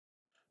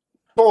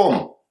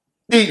Boom.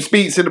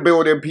 Deepsspeaks in the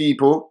building,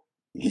 people.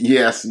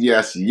 Yes.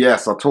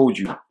 I told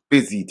you,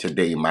 busy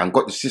today, man.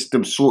 Got the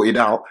system sorted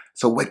out.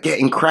 So we're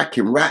getting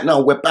cracking. Right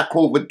now, we're back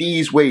over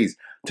these ways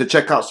to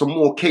check out some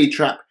more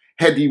K-Trap,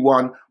 HEADIE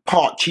 1,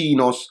 part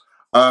CHINOIS.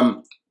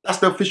 That's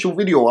the official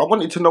video. I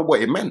wanted to know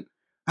what it meant.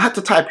 I had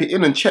to type it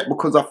in and check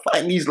because I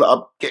find these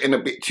are getting a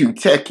bit too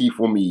techie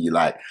for me.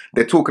 Like,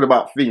 they're talking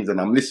about things and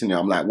I'm listening.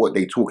 I'm like, what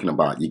they talking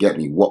about? You get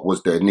me? What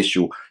was the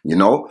initial, you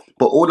know?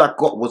 But all I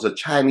got was a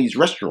Chinese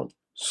restaurant.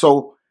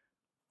 So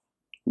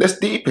let's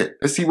deep it.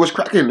 Let's see what's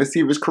cracking. Let's see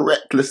if it's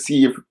correct. Let's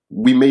see if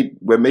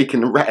we're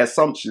making the right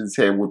assumptions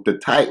here with the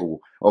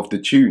title of the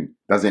tune.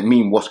 Doesn't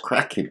mean what's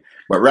cracking.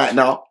 But right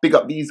now, big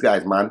up these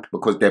guys, man,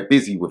 because they're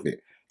busy with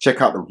it. Check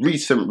out the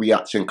recent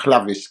reaction,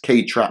 Clavis,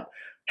 K-Trap,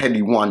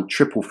 HEADIE 1,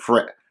 Triple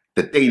Threat,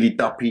 The Daily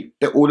Duppy.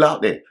 They're all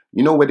out there.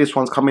 You know where this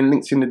one's coming,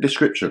 links in the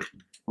description.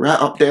 Right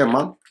up there,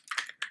 man.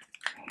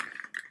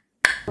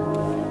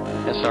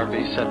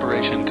 SRV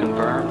separation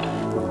confirmed.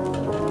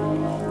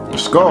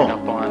 Let's go.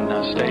 Up on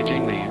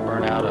staging the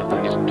burnout of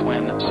these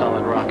twin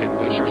solid rocket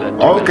boosters at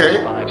 5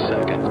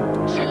 seconds.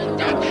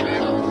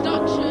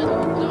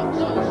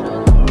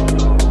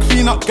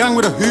 Clean up gang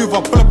with a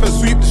hoover, pull up and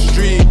sweep the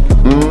street.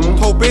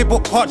 Told babe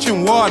book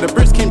parching war, the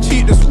bricks came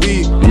cheap this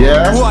week.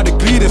 Yeah. Who are the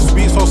glee this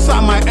week? So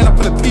something might end up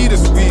in the T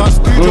this week. Done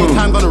studio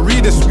time, done a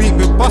read this week.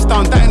 Big bust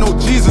down, that ain't no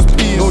Jesus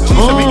piece. No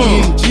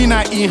G17,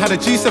 G19, had a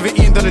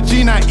G17, done a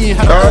G19,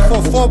 had a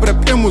 044, but the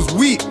pin was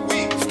weak.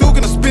 Still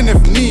gonna spin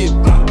if need.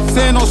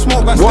 Saying no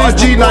smoke backstage. What are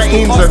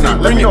G19s and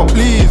that? Let me know.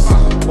 Please.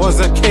 Was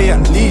a K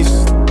at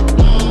least.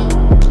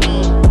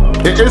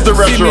 It is the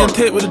restaurant. See me and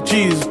tape with the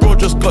G's, bro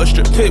just got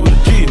stripped tape with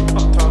the G.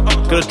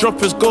 Gonna drop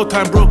his go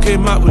time, bro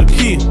came out with a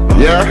key.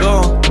 Yeah.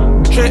 Yo,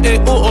 straight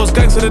 8 autos,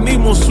 gang said they need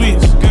more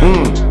sweets.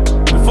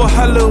 Before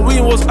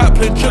Halloween was out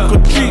playing trick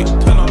or treat.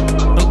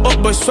 An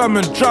up boy swam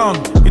and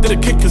drowned, he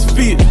didn't kick his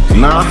feet.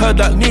 I heard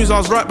that news, I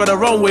was right by the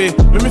runway,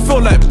 made me feel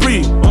like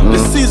Brie.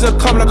 This season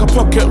come like a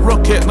pocket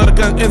rocket, now the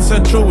gang in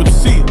Central would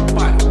see.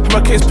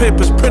 My case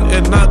papers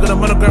printed, now I got a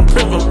monogram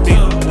print on me.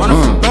 One of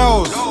the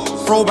bells,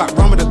 throwback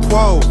run with the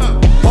 12.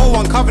 Oh,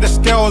 one cover the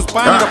scales,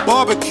 buying the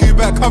barbecue,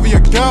 better cover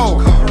your girl.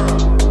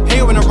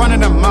 Hate when I run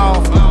in the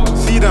mouth,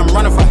 see them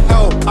running for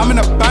help. I'm in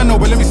a bando,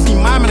 but let me see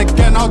my man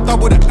again, I'll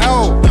double the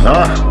L.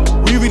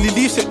 We really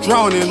leave shit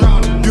drowning,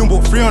 doing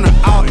about 3 on an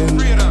outing.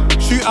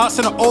 Shootouts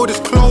in the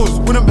oldest clothes,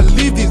 wouldn't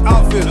believe these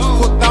outfits.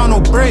 Put down no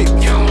break,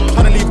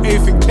 trying to leave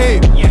everything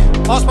paid.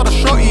 Asked by the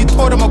shorty,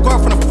 told him I got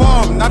it from the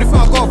farm, now they think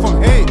I got it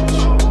from H.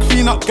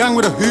 Clean up gang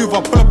with a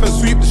hoover, pull up and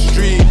sweep the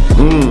street.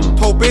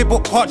 Told babe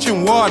book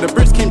parching war, the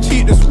bricks came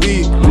cheap this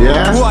week.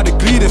 Who are the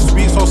glee this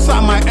week? So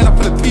something might end up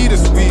in the T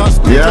this week. Done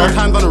studio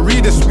time, done a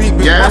read this week.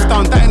 Big bust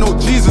down, that ain't no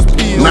Jesus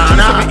piece. No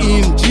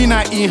G17,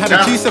 G19, had a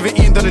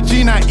G17, done a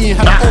G19,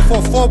 had a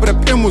 044, but the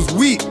pin was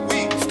weak.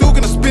 Still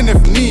gonna spin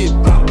if need.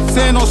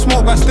 Saying no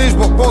smoke backstage,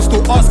 but bro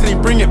still asking he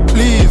bring it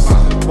please.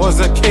 Was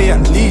a K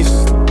at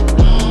least.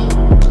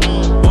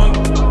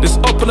 It's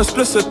up on a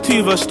split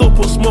sativa, still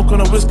put smoke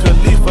on a Wiz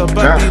Khalifa.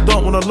 Back then you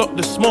don't wanna lock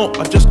the smoke,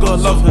 I just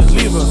gotta love her,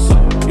 leave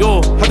her.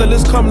 Yo, had the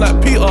list come like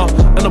Peter,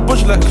 and a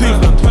bush like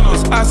Cleveland.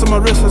 This ice on my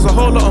wrist has a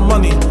whole lot of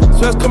money,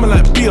 so it's coming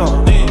like beer.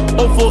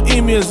 04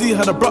 me and Z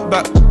had a brought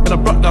back, and I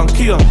brought down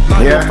Kia.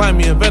 Now you'll find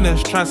me in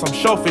Venice, trying some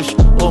shellfish,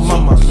 oh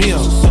mamma mia.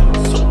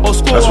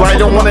 That's why I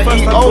don't wanna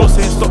eat oats.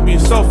 Saying stop being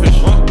selfish.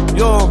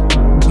 Yo,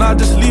 now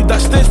just leave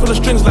that stage full of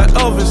strings like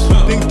Elvis.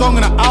 Ding dong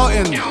in the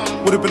outing,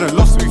 would've been a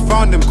loss if we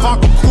found him.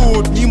 Can't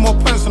record, need more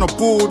points on the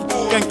board.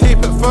 Gang tape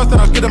it first, then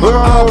I'll get him an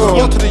album.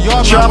 Go to the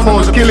yard,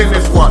 Chapo's killing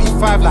this one.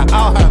 5 like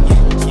Alham.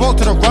 Spoke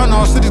to the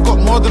runner, said he's got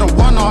more than a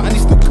runner, and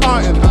he's still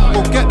counting.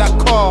 Go get that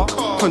car,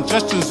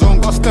 congestion zone,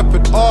 got step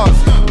with ours.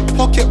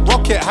 Pocket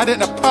rocket, had it in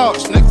the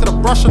pouch, next to the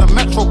brush on the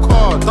metro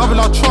car. Double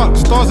our truck,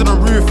 stars in the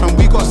roof, and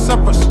we got a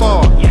separate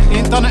star.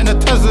 Ain't done it in a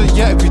Tesla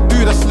yet, if we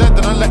do, that's led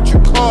an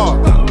electric car.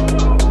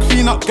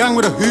 Clean up gang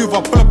with a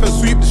hoover, pull up and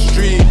sweep the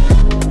street.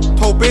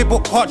 Told babe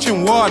book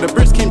parching war, the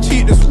bricks came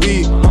cheap this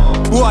week.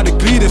 Who are the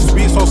glee this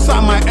week? So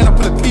something might end up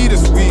in the T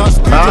this week. Done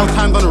studio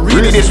time, done a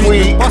read this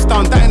week. Bust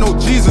down, that ain't no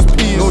Jesus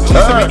piece. No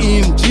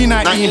G17,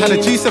 G19, had a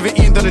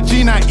G17, done a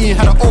G19,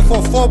 had a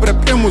 044, but the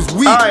pin was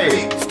weak.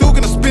 Still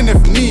gonna spin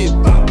if need.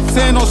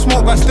 Saying no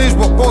smoke backstage,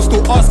 but bro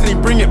still asking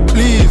he bring it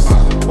please.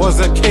 Was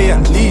a K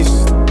at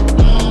least.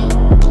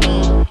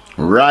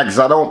 Rags,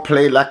 I don't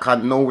play like I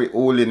know it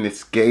all in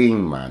this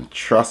game, man.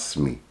 Trust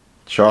me.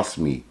 Trust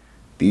me.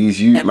 These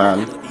youth,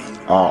 man,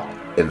 are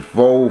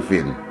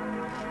evolving.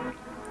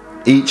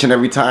 Each and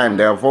every time,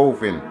 they're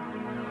evolving.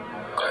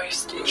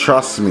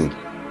 Trust me.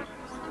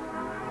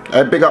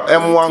 Hey, big up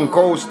M1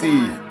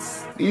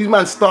 Ghosty. These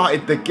man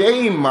started the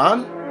game,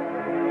 man.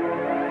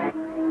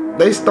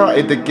 They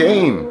started the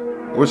game.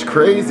 It was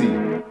crazy.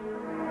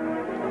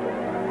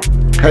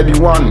 HEADIE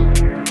 1,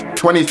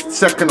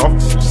 22nd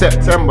of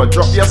September.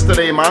 Dropped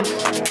yesterday, man.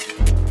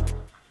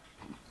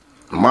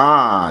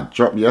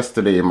 Dropped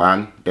yesterday,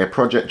 man. Their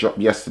project dropped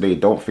yesterday.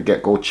 Don't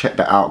forget, go check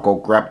that out. Go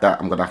grab that.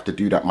 I'm gonna have to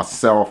do that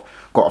myself.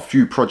 Got a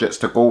few projects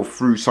to go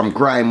through, some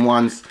grime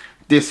ones.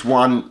 this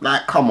one,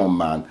 like, come on,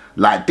 man.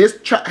 Like,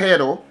 this track here,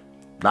 though,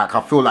 like,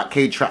 I feel like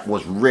K-Trap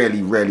was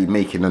really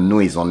making a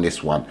noise on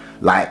this one.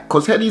 Like,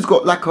 because HEADIE's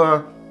got, like,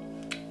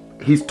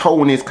 his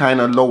tone is kind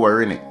of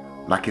lower, innit?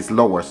 Like, it's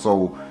lower,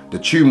 so the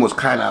tune was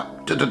kind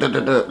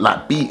of,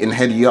 like, beating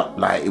HEADIE up.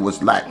 Like, it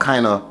was, like,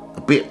 kind of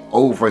a bit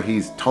over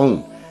his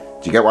tone.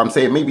 Do you get what I'm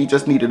saying? Maybe he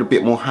just needed a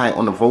bit more height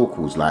on the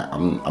vocals. Like,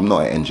 I'm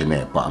not an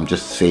engineer, but I'm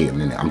just saying,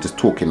 innit? I'm just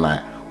talking,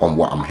 like, on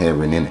what I'm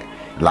hearing, innit?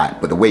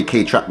 Like, but the way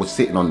K-Trap was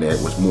sitting on there,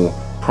 it was more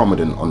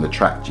prominent on the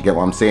track. Do you get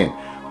what I'm saying?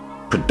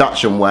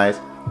 Production-wise,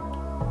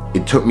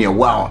 it took me a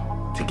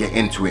while to get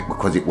into it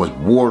because it was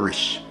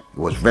warish. It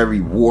was very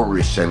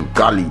warish and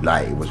gully.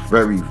 Like, it was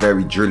very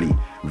drilly.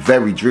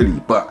 Very drilly.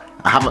 But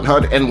I haven't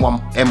heard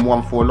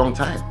M1 for a long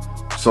time.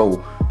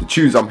 So the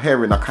tunes I'm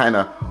hearing are kind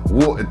of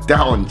watered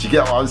down. Do you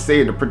get what I'm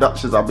saying? The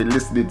productions I've been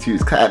listening to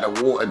is kind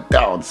of watered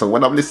down. So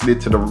when I'm listening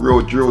to the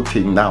real drill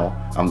thing now,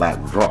 I'm like,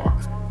 raw,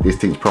 this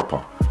thing's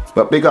proper.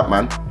 But big up,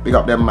 man. Big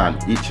up them, man.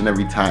 Each and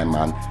every time,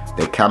 man.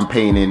 They're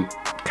campaigning.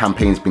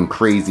 Campaign's been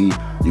crazy.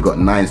 You got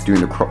Nines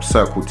doing the crop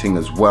circle thing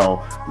as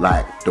well.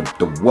 Like,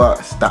 the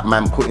works that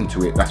man put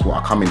into it, that's what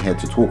I come in here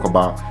to talk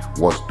about,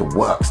 was the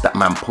works that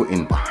man put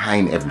in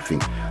behind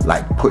everything.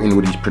 Like, putting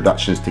all these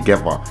productions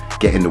together,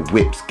 getting the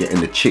whips, getting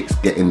the chicks,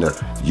 getting the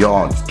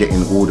yards,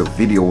 getting all the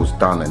videos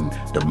done and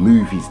the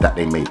movies that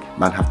they make.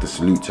 Man, have to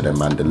salute to them,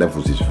 man. The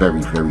levels is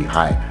very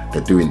high.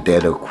 They're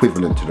the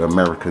equivalent to the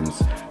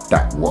Americans.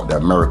 That what the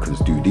Americans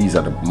do. These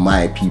are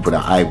my people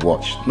that I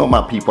watch. Not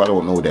my people, I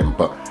don't know them,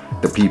 but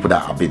the people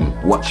that I've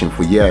been watching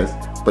for years.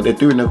 But they're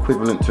doing the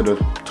equivalent to the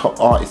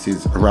top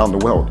artists around the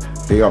world.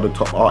 They are the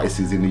top artists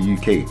in the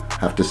UK.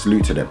 Have to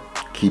salute to them.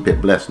 Keep it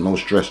blessed, no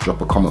stress.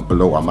 Drop a comment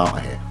below. I'm out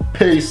of here.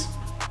 Peace.